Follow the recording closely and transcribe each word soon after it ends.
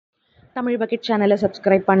Tamil bucket சேனலை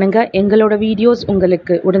subscribe பண்ணுங்க. எங்களோட வீடியோஸ்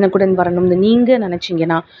உங்களுக்கு உடனுக்குடன் வரணும்னு நீங்க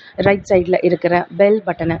நினைச்சீங்கன்னா ரைட் சைடில் இருக்கிற பெல்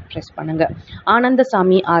பட்டனை ப்ரெஸ் பண்ணுங்க.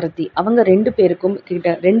 ஆனந்தசாமி, ஆரத்தி அவங்க 2 பேருக்கும்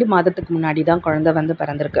கிட்ட 2 மாதத்துக்கு முன்னாடி தான் குழந்தை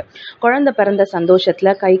பிறந்திருக்கு. குழந்தை பிறந்த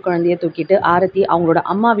சந்தோஷத்தில் கை குழந்தைய தூக்கிட்டு ஆரத்தி அவங்களோட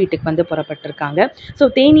அம்மா வீட்டுக்கு புறப்பட்டிருக்காங்க. ஸோ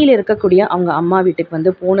தேனியில் இருக்கக்கூடிய அவங்க அம்மா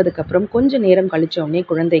வீட்டுக்கு போனதுக்கப்புறம் கொஞ்சம் நேரம் கழிச்ச உடனே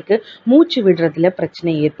குழந்தைக்கு மூச்சு விடுறதுல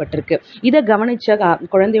பிரச்சனை ஏற்பட்டிருக்கு. இதை கவனிச்ச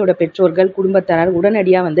குழந்தையோட பெற்றோர்கள், குடும்பத்தினர்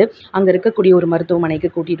உடனடியாக அங்கே இருக்கக்கூடிய ஒரு மருத்துவமனைக்கு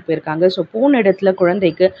கூட்டிகிட்டு போயிருக்காங்க. ஸோ போன இடத்துல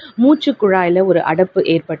குழந்தைக்கு மூச்சு குழாயில் ஒரு அடைப்பு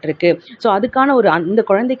ஏற்பட்டிருக்கு. ஸோ அதுக்கான அந்த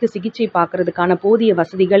குழந்தைக்கு சிகிச்சை பார்க்கறதுக்கான போதிய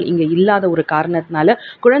வசதிகள் இங்கே இல்லாத ஒரு காரணத்தினால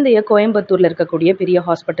குழந்தைய கோயம்புத்தூரில் இருக்கக்கூடிய பெரிய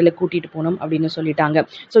ஹாஸ்பிட்டலுக்கு கூட்டிகிட்டு போகணும் அப்படின்னு சொல்லிட்டாங்க.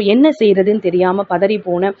 ஸோ என்ன செய்யறதுன்னு தெரியாமல் பதறி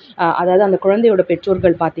போன அதாவது அந்த குழந்தையோட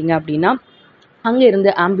பெற்றோர்கள் பார்த்தீங்க அப்படின்னா அங்கே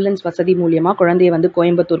இருந்து ஆம்புலன்ஸ் வசதி மூலியமாக குழந்தைய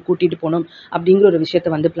கோயம்புத்தூர் கூட்டிகிட்டு போகணும் அப்படிங்கிற ஒரு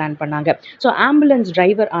விஷயத்தை பிளான் பண்ணாங்க. ஸோ ஆம்புலன்ஸ்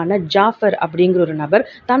டிரைவர் ஆன ஜாஃபர் அப்படிங்கிற ஒரு நபர்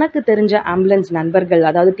தனக்கு தெரிஞ்ச ஆம்புலன்ஸ் நண்பர்கள்,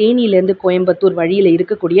 அதாவது தேனியிலேருந்து கோயம்புத்தூர் வழியில்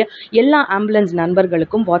இருக்கக்கூடிய எல்லா ஆம்புலன்ஸ்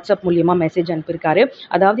நண்பர்களுக்கும் வாட்ஸ்அப் மூலியமாக மெசேஜ் அனுப்பியிருக்காரு.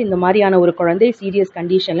 அதாவது இந்த மாதிரியான ஒரு குழந்தை சீரியஸ்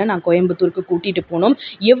கண்டிஷனில் நான் கோயம்புத்தூருக்கு கூட்டிகிட்டு போகணும்,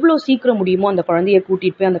 எவ்வளோ சீக்கிரம் முடியுமோ அந்த குழந்தைய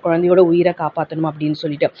கூட்டிகிட்டு போய் அந்த குழந்தையோட உயிரை காப்பாற்றணும் அப்படின்னு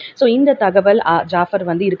சொல்லிட்டு. ஸோ இந்த தகவல் ஜாஃபர்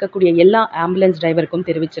இருக்கக்கூடிய எல்லா ஆம்புலன்ஸ் டிரைவருக்கும்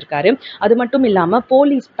தெரிவிச்சிருக்காரு. அது மட்டும் இல்லாமல்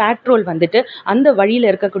போலீஸ் பேட்ரோல் அந்த வழியில்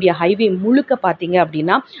இருக்கக்கூடிய ஹைவே முழுக்க பார்த்தீங்க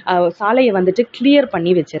அப்படின்னா சாலையை கிளியர்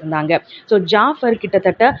பண்ணி வச்சிருந்தாங்க. ஸோ ஜாஃபர்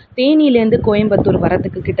கிட்டத்தட்ட தேனியிலேருந்து கோயம்புத்தூர்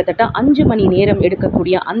வரத்துக்கு கிட்டத்தட்ட 5 மணி நேரம்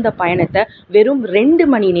எடுக்கக்கூடிய அந்த பயணத்தை வெறும் 2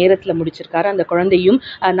 மணி நேரத்தில் முடிச்சிருக்காரு. அந்த குழந்தையும்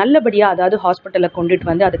நல்லபடியாக, அதாவது ஹாஸ்பிட்டலில்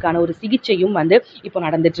கொண்டுட்டு அதுக்கான ஒரு சிகிச்சையும் இப்போ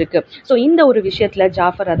நடந்துட்டு இருக்கு. ஸோ இந்த ஒரு விஷயத்தில்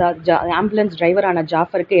ஜாஃபர், அதாவது ஆம்புலன்ஸ் டிரைவரான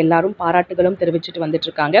ஜாஃபருக்கு எல்லாரும் பாராட்டுகளும் தெரிவிச்சுட்டு வந்துட்டு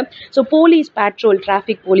இருக்காங்க. So police patrol,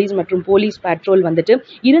 traffic police மற்றும் போலீஸ் பேட்ரோல்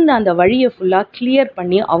இருந்த அந்த வழியை ஃபுல்லாக கிளியர்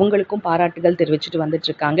பண்ணி அவங்களுக்கும் பாராட்டுகள் தெரிவிச்சுட்டு வந்துட்டு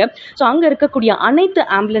இருக்காங்க. ஸோ அங்கே இருக்கக்கூடிய அனைத்து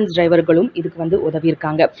ஆம்புலன்ஸ் டிரைவர்களும் இதுக்கு உதவி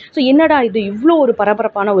இருக்காங்க. ஸோ என்னடா இது, இவ்வளோ ஒரு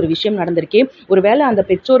பரபரப்பான ஒரு விஷயம் நடந்திருக்கே, ஒருவேளை அந்த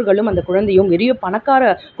பெற்றோர்களும் அந்த குழந்தையும் பெரிய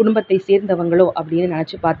பணக்கார குடும்பத்தை சேர்ந்தவங்களோ அப்படின்னு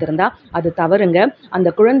நினச்சி பார்த்துருந்தா அது தவறுங்க.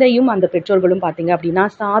 அந்த குழந்தையும் அந்த பெற்றோர்களும் பார்த்தீங்க அப்படின்னா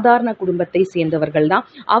சாதாரண குடும்பத்தை சேர்ந்தவர்கள் தான்.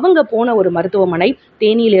 அவங்க போன ஒரு மருத்துவமனை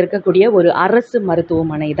தேனியில் இருக்கக்கூடிய ஒரு அரசு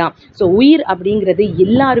மருத்துவமனை தான். ஸோ உயிர் அப்படிங்கிறது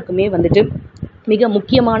எல்லாருக்குமே மிக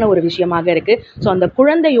முக்கியமான ஒரு விஷயமாக இருக்கு. ஸோ அந்த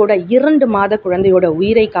குழந்தையோட 2 மாத குழந்தையோட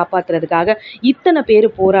உயிரை காப்பாற்றுறதுக்காக இத்தனை பேர்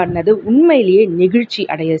போராடினது உண்மையிலேயே நெகிழ்ச்சி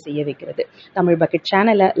அடைய செய்ய வைக்கிறது. தமிழ் பக்கெட்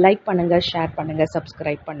சேனலை லைக் பண்ணுங்க, ஷேர் பண்ணுங்க,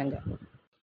 சப்ஸ்கிரைப் பண்ணுங்க.